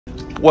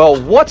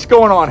Well, what's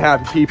going on,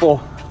 happy people?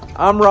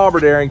 I'm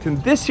Robert Arrington.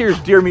 This here's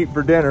Deer Meat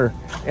for Dinner,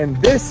 and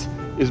this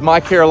is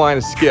my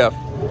Carolina skiff.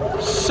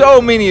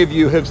 So many of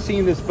you have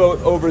seen this boat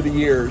over the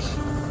years.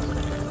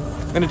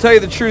 And to tell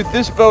you the truth,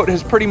 this boat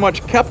has pretty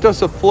much kept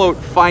us afloat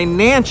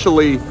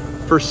financially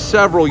for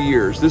several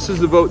years. This is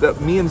the boat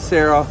that me and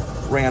Sarah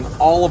ran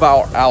all of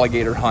our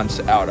alligator hunts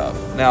out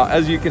of. Now,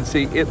 as you can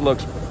see, it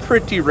looks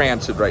pretty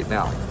rancid right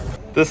now.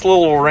 This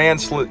little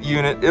rancid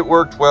unit, it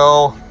worked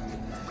well.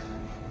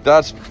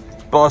 That's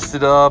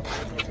busted up.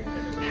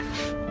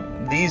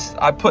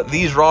 I put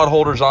these rod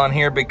holders on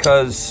here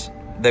because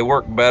they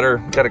work better.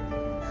 Got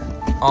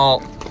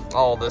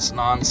all this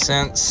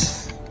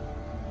nonsense,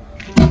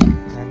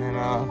 and then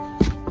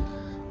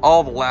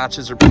all the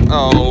latches are.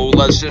 Oh,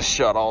 let's just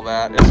shut all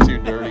that. It's too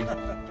dirty.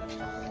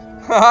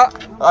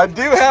 I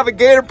do have a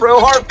Gator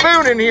Pro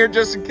harpoon in here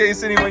just in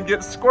case anyone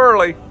gets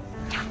squirrely.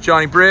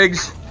 Johnny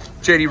Briggs,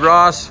 JD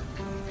Ross,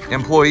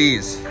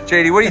 employees.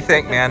 JD, what do you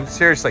think, man?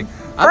 Seriously.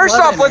 First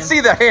off, let's see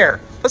the hair.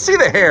 Let's see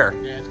the hair.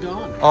 Yeah, it's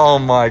gone. Oh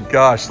my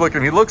gosh, look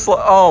at me. Looks like,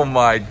 oh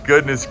my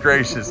goodness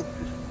gracious.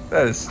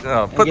 That is,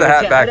 put the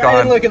hat back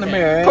on. Look in the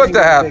mirror. Put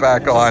the hat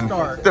back on.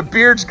 The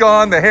beard's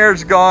gone, the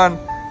hair's gone.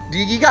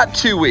 You got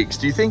 2 weeks.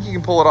 Do you think you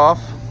can pull it off?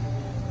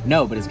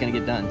 No, but it's gonna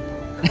get done.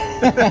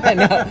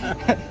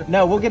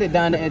 no, we'll get it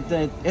done.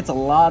 It's a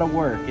lot of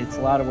work. It's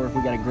a lot of work.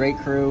 We got a great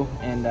crew,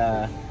 and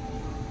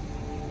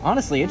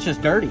honestly, it's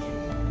just dirty.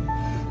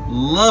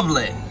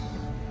 Lovely.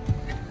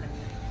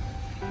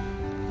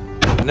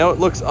 I know it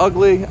looks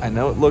ugly, I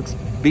know it looks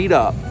beat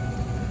up,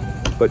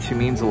 but she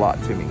means a lot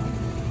to me.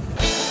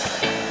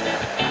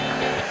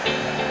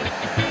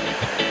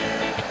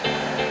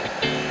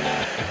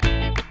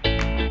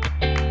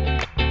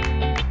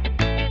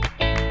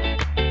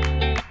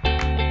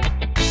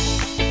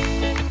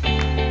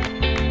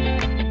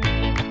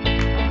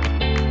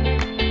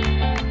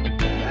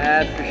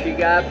 After she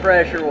got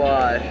pressure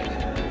washed,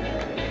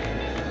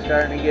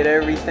 starting to get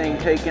everything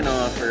taken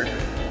off her.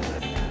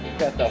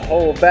 Got the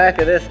whole back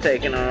of this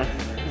taken off.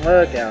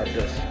 Look how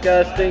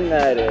disgusting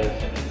that is.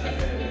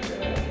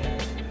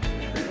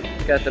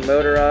 Got the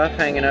motor off,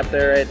 hanging up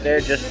there right there.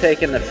 Just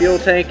taking the fuel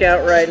tank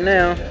out right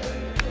now.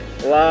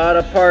 A lot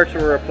of parts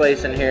we're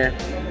replacing here.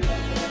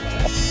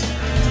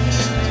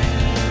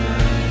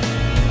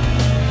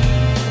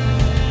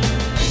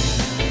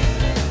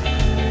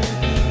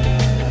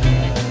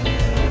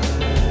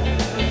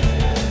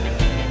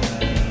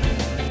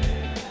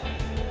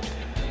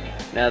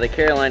 Now the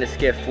Carolina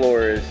skiff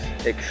floor is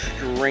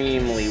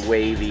extremely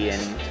wavy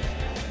and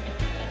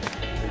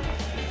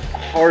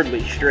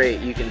hardly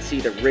straight. You can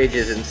see the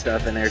ridges and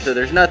stuff in there, so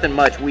there's nothing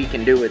much we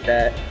can do with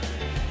that.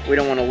 We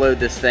don't want to load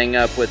this thing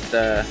up with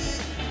a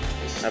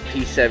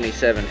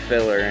P77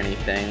 fill or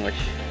anything, which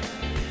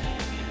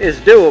is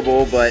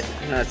doable, but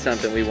not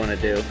something we want to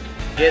do.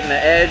 Getting the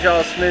edge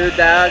all smoothed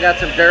out. Got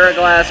some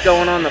Duraglass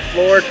going on the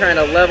floor, trying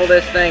to level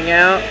this thing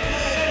out.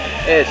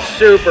 It's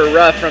super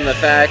rough from the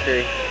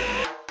factory.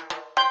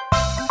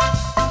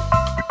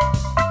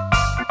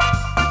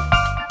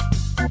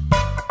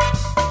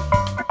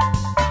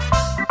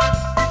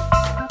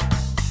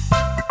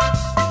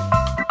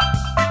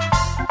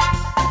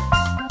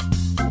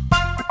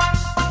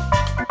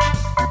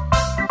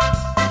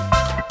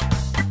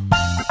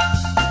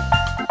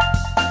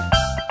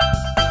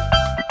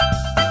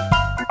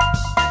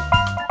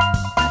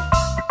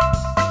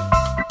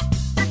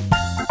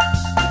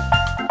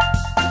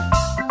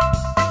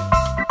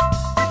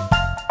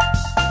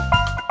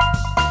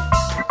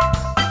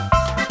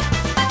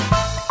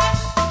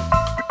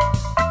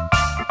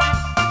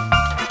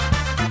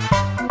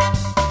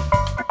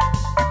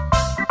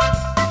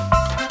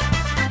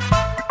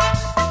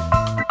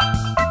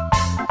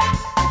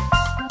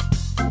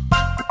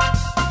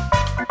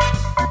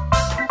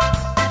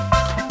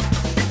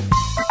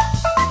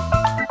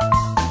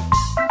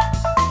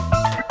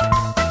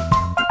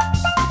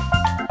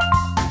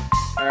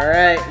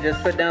 Alright,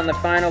 just put down the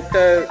final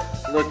coat.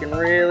 Looking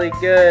really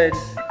good.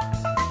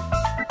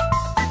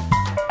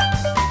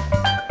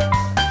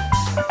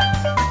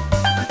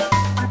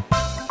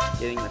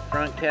 Getting the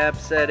front cap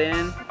set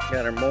in.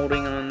 Got our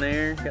molding on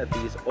there. Got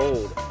these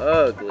old,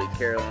 ugly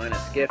Carolina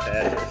skiff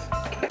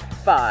hatches.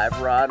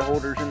 5 rod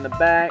holders in the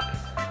back.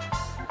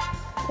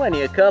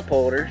 Plenty of cup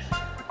holders.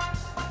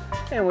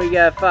 And we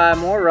got 5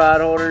 more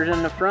rod holders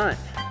in the front.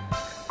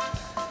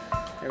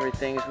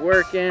 Everything's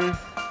working.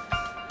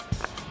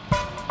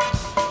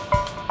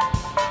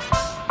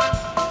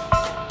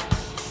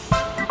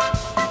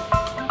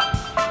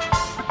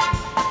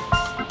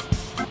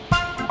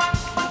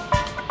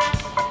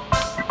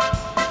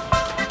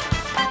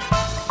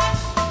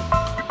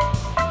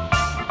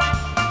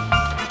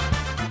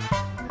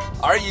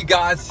 All right, you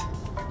guys,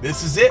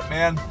 this is it,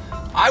 man.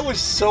 I was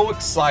so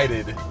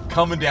excited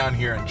coming down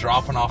here and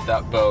dropping off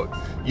that boat.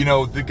 You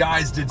know, the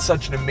guys did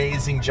such an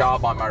amazing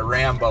job on my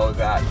Rambo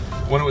that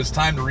when it was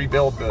time to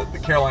rebuild the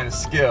Carolina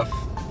skiff,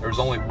 there was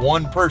only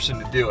one person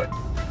to do it,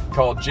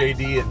 called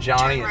JD and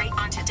Johnny. Turn right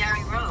onto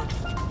Derry Road.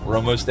 We're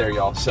almost there,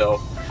 y'all. So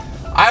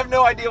I have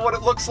no idea what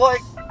it looks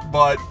like,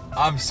 but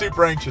I'm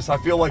super anxious. I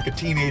feel like a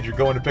teenager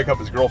going to pick up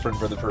his girlfriend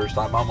for the first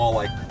time. I'm all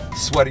like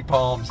sweaty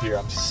palms here.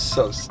 I'm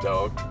so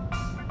stoked.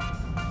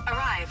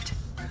 Arrived.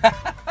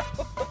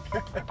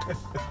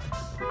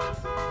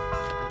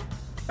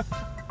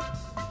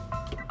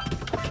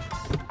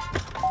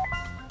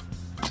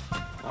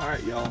 All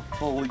right, y'all.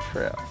 Holy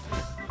crap.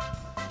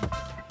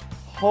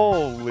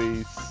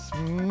 Holy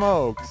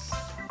smokes.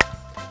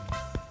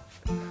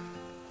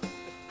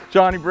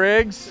 Johnny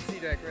Briggs.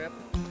 C-deck wrap.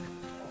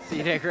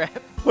 C-deck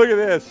wrap. Look at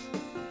this.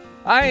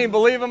 I ain't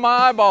believing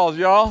my eyeballs,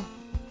 y'all.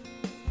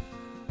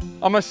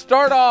 I'm gonna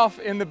start off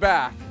in the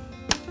back.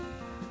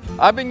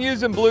 I've been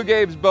using Blue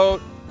Gabe's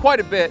boat quite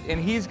a bit,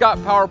 and he's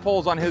got power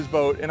poles on his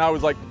boat, and I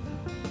was like,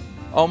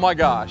 oh my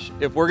gosh,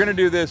 if we're gonna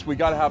do this, we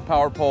gotta have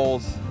power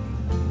poles.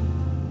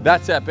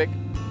 That's epic.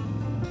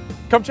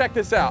 Come check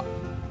this out.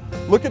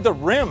 Look at the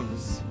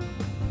rims.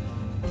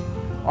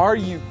 Are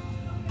you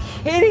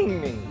kidding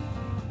me?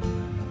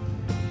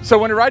 So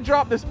whenever I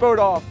dropped this boat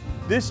off,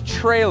 this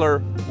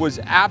trailer was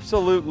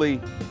absolutely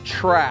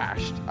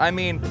trashed. I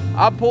mean,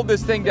 I pulled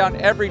this thing down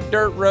every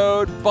dirt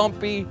road,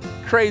 bumpy,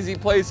 crazy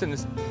place in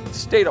the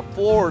state of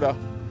Florida,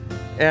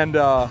 and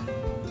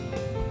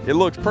it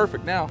looks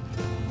perfect now.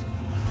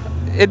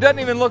 It doesn't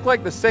even look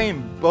like the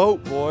same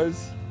boat,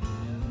 boys.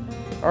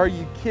 Are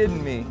you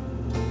kidding me?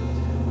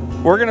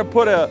 We're gonna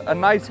put a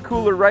nice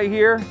cooler right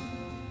here.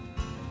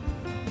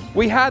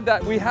 We had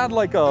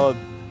like a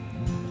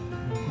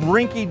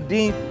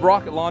rinky-dink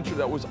rocket launcher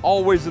that was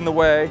always in the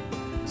way.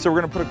 So we're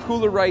gonna put a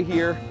cooler right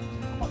here.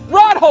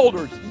 Rod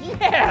holders,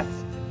 yes!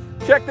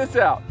 Check this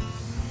out.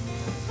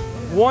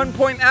 1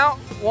 point out,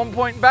 1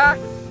 point back,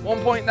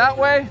 1 point that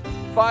way,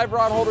 5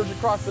 rod holders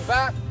across the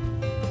back.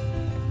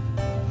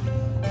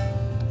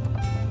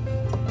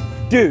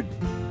 Dude,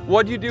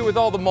 what'd you do with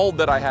all the mold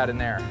that I had in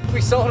there? We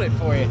sold it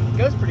for you. It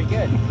goes pretty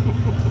good.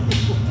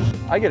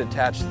 I get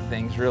attached to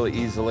things really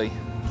easily.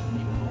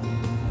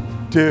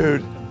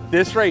 Dude,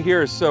 this right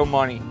here is so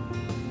money.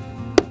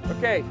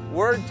 Okay,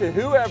 word to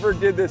whoever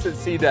did this at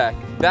C-Deck.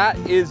 That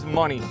is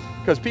money.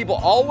 Because people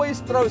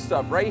always throw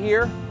stuff right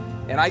here,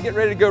 and I get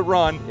ready to go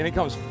run, and it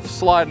comes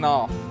sliding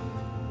off.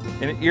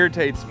 And it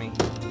irritates me.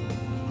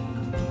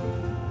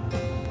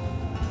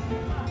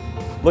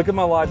 Look at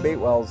my live bait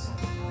wells.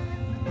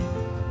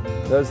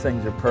 Those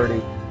things are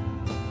pretty.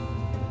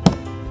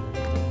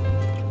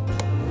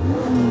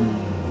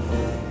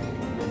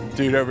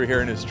 Dude over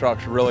here in his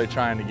truck's really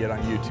trying to get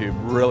on YouTube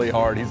really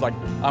hard. He's like,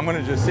 I'm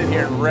gonna just sit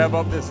here and rev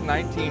up this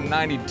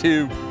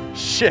 1992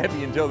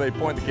 Chevy until they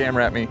point the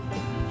camera at me.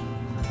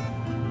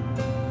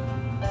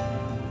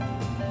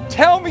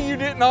 Tell me you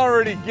didn't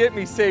already get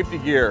me safety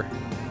gear.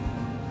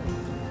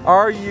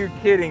 Are you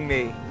kidding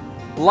me?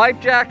 Life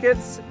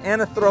jackets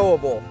and a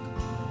throwable.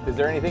 Is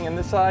there anything in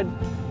this side?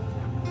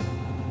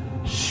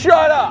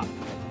 Shut up!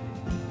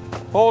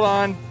 Hold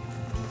on.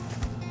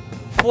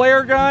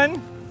 Flare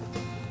gun.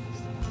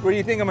 What do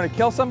you think, I'm gonna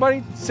kill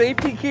somebody?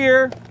 Safety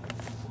gear.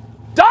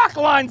 Dock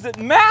lines that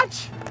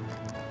match!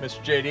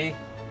 Mr. JD,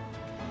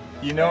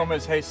 you know him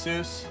as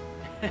Jesus,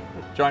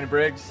 Johnny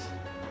Briggs.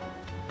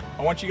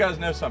 I want you guys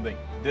to know something.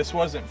 This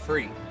wasn't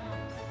free.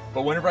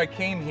 But whenever I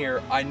came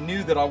here, I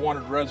knew that I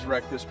wanted to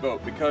resurrect this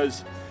boat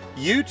because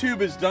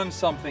YouTube has done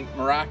something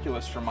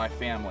miraculous for my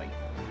family.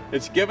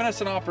 It's given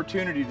us an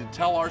opportunity to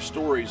tell our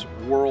stories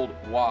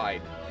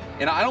worldwide.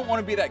 And I don't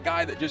want to be that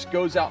guy that just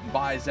goes out and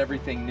buys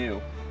everything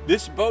new.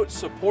 This boat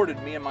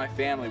supported me and my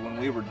family when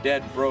we were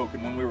dead broke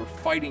and when we were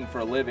fighting for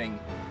a living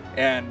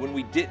and when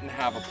we didn't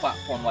have a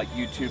platform like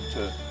YouTube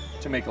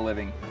to make a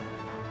living.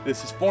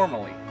 This is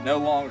formally no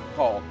longer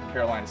called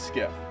Carolina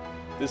Skiff.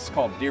 This is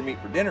called Deer Meat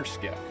for Dinner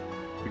Skiff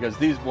because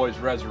these boys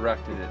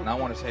resurrected it, and I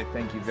want to say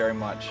thank you very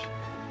much.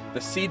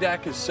 The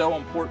C-Deck is so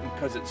important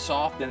because it's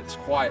soft and it's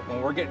quiet.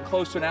 When we're getting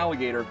close to an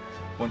alligator,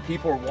 when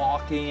people are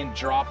walking and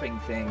dropping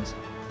things,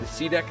 the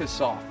C-Deck is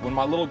soft. When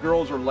my little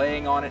girls are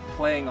laying on it,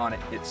 playing on it,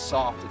 it's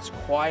soft, it's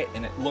quiet,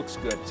 and it looks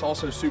good. It's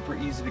also super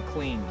easy to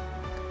clean.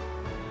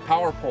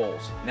 Power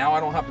poles. Now I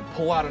don't have to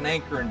pull out an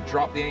anchor and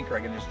drop the anchor.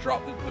 I can just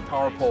drop the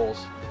power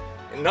poles.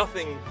 And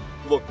nothing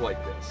looked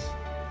like this.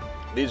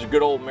 These are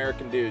good old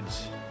American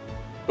dudes.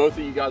 Both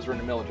of you guys were in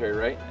the military,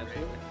 right?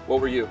 Absolutely.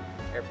 What were you?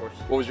 Air Force.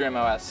 What was your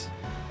MOS?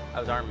 I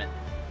was armament.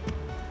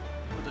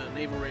 With a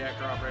naval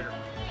reactor operator.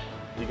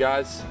 You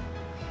guys,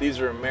 these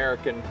are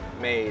American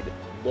made,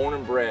 born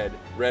and bred,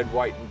 red,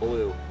 white, and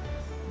blue.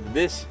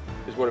 This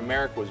is what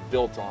America was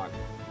built on.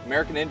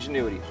 American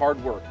ingenuity,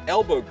 hard work,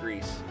 elbow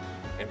grease,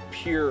 and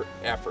pure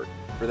effort.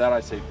 For that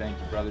I say thank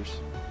you, brothers.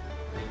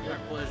 My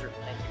pleasure.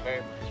 Thank you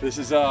very much. This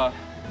is, I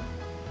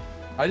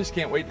just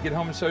can't wait to get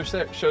home and show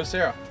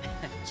Sarah.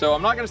 So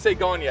I'm not gonna say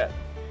gone yet,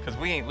 because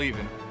we ain't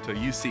leaving until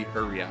you see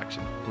her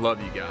reaction. Love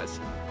you guys.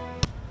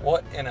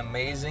 What an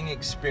amazing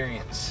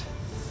experience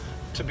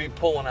to be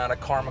pulling out of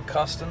Karma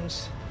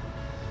Kustoms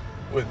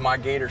with my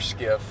gator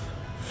skiff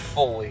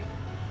fully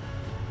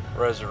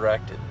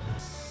resurrected.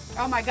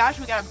 Oh my gosh,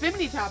 we got a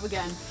bimini top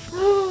again.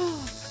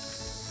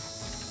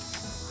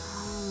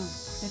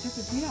 They took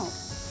the paint out.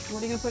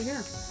 What are you gonna put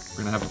here?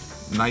 We're gonna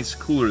have a nice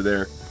cooler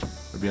there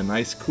There'll be a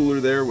nice cooler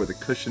there with a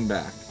cushion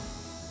back.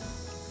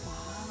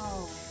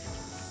 Wow.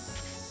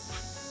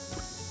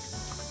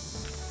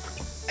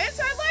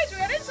 Inside lights, we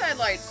got inside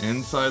lights.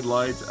 Inside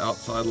lights,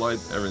 outside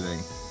lights, everything.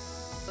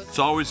 It's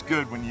always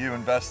good when you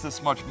invest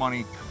this much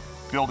money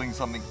building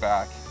something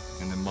back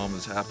and then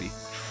mama's happy.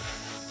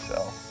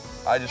 So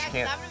I just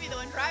can't. I'm gonna be the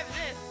one driving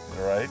this.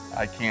 Right?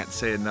 I can't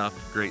say enough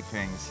great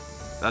things.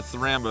 That's the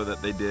Rambo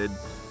that they did.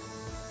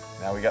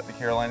 Now we got the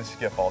Carolina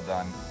skiff all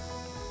done.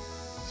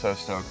 So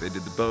stoked. They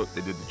did the boat,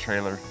 they did the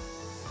trailer.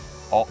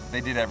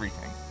 They did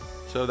everything.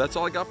 So that's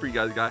all I got for you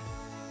guys.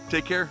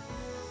 Take care.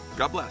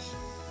 God bless.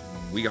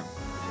 We gone.